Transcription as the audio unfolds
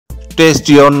Test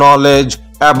your knowledge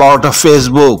about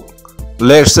Facebook.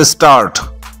 Let's start.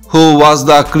 Who was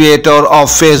the creator of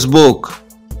Facebook?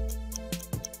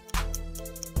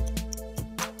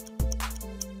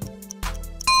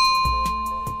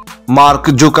 Mark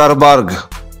Zuckerberg.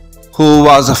 Who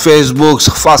was Facebook's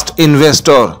first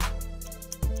investor?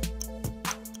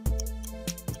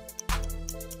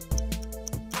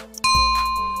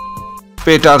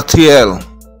 Peter Thiel.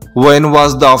 When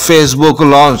was the Facebook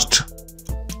launched?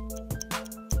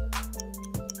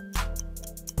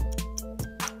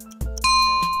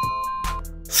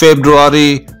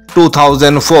 February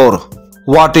 2004.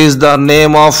 What is the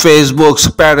name of Facebook's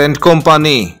parent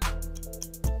company?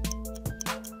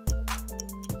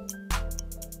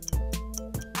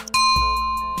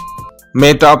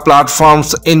 Meta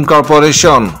Platforms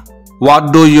Incorporation.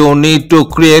 What do you need to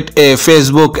create a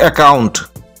Facebook account?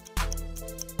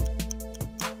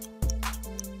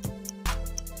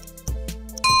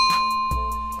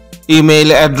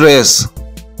 Email address.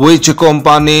 Which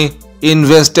company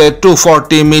invested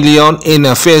 $240 million in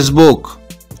Facebook?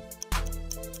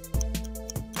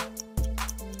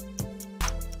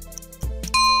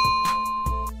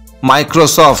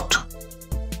 Microsoft.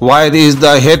 Where is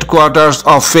the headquarters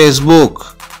of Facebook?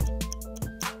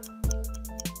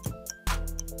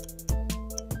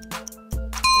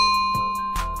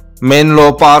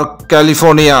 Menlo Park,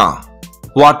 California.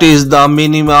 What is the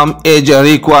minimum age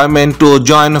requirement to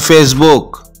join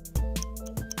Facebook?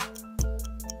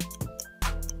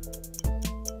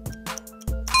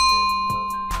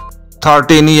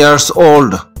 "13 years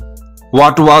old."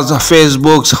 What was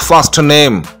Facebook's first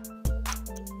name?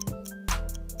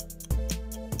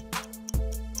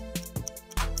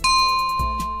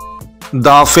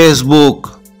 The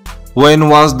Facebook. When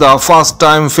was the first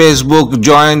time Facebook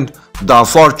joined the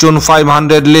Fortune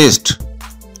 500 list?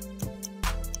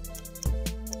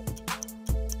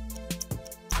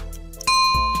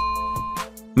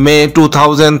 May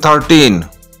 2013.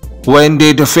 When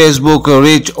did Facebook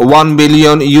reach 1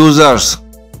 billion users?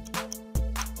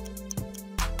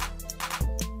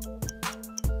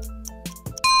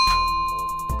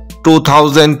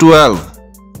 (2012).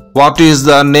 What is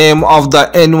the name of the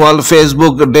annual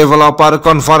Facebook Developer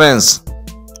Conference?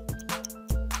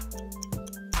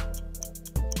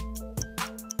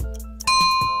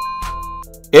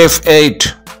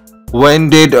 F8. When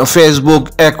did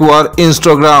Facebook acquire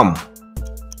Instagram?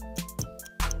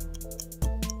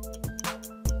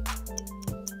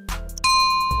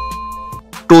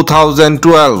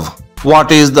 (2012).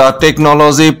 What is the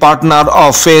technology partner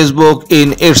of Facebook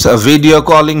in its video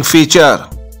calling feature?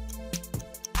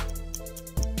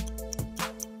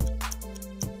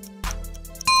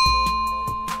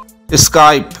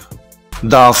 Skype.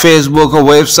 The Facebook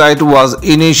website was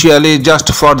initially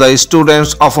just for the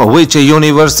students of which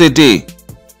university?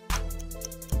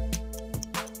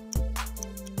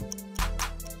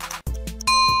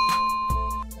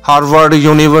 Harvard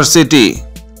University.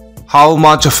 How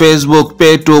much Facebook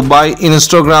paid to buy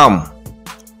Instagram?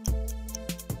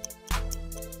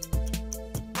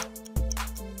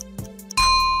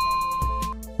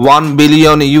 $1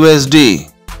 billion USD.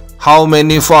 How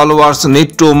many followers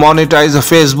need to monetize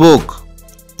Facebook?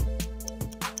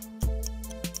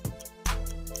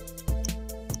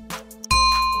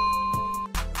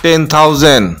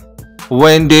 10,000.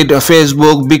 When did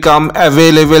Facebook become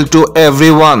available to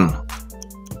everyone?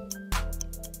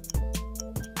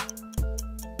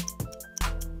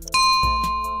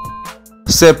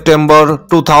 September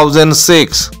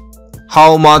 2006.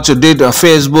 How much did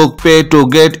Facebook pay to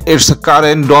get its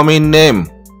current domain name?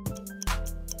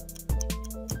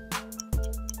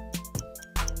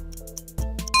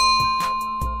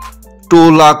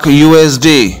 $2 lakh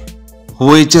USD.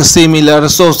 Which similar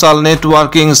social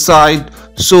networking site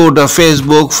sued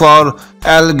Facebook for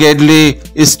allegedly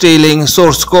stealing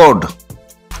source code?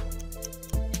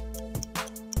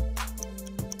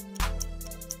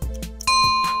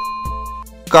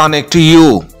 ConnectU.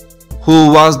 Who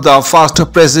was the first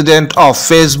president of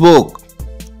Facebook?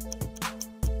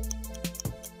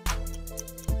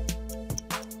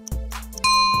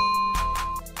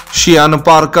 Sean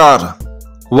Parker.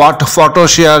 What photo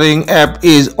sharing app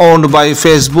is owned by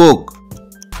Facebook?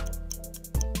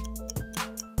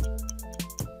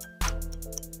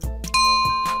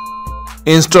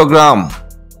 Instagram.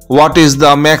 What is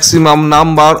the maximum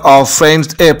number of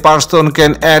friends a person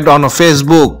can add on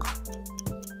Facebook?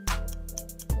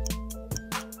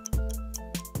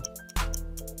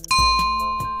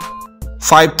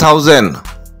 5,000.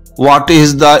 What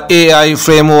is the AI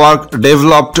framework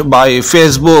developed by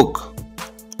Facebook?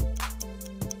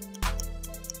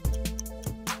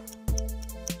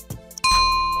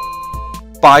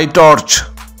 PyTorch.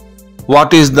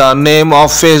 What is the name of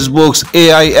Facebook's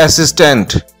AI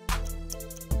assistant?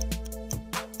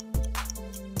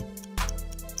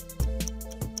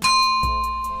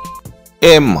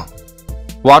 M.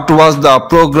 What was the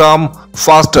program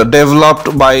first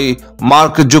developed by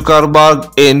Mark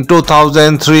Zuckerberg in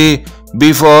 2003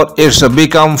 before it's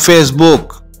become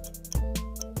Facebook?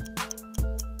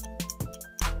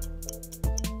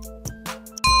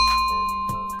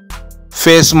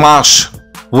 FaceMash.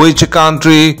 Which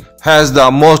country has the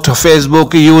most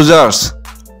Facebook users?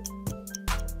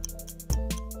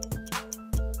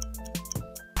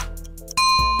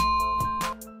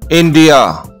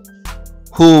 India.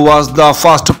 Who was the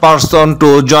first person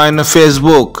to join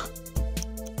Facebook?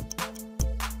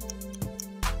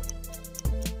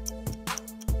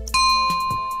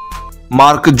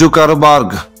 Mark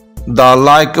Zuckerberg. The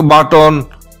like button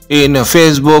in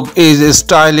Facebook is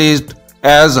stylized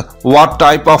as what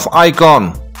type of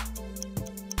icon?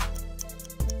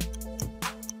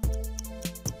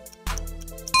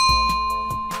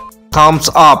 Thumbs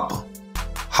up.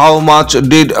 How much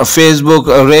did Facebook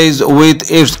raise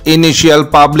with its initial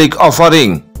public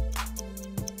offering?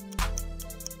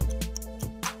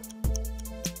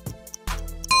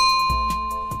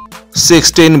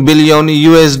 $16 billion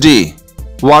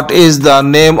USD. What is the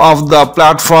name of the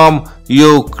platform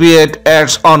you create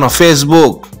ads on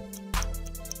Facebook?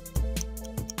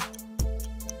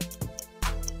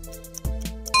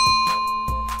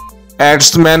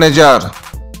 Ads Manager.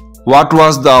 What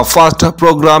was the first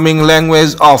programming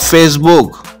language of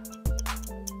Facebook?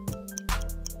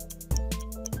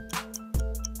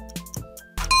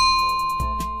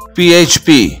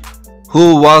 PHP.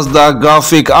 Who was the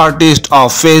graphic artist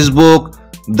of Facebook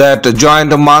that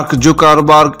joined Mark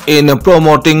Zuckerberg in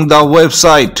promoting the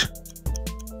website?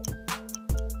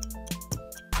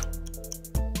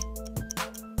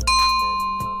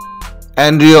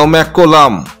 Andrew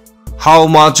McCollum. How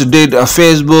much did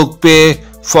Facebook pay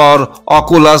for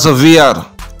Oculus VR?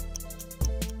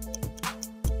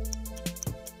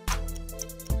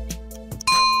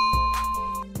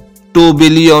 $2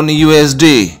 billion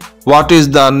USD. What is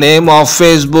the name of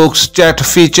Facebook's chat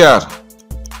feature?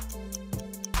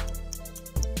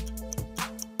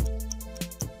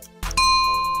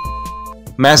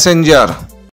 Messenger.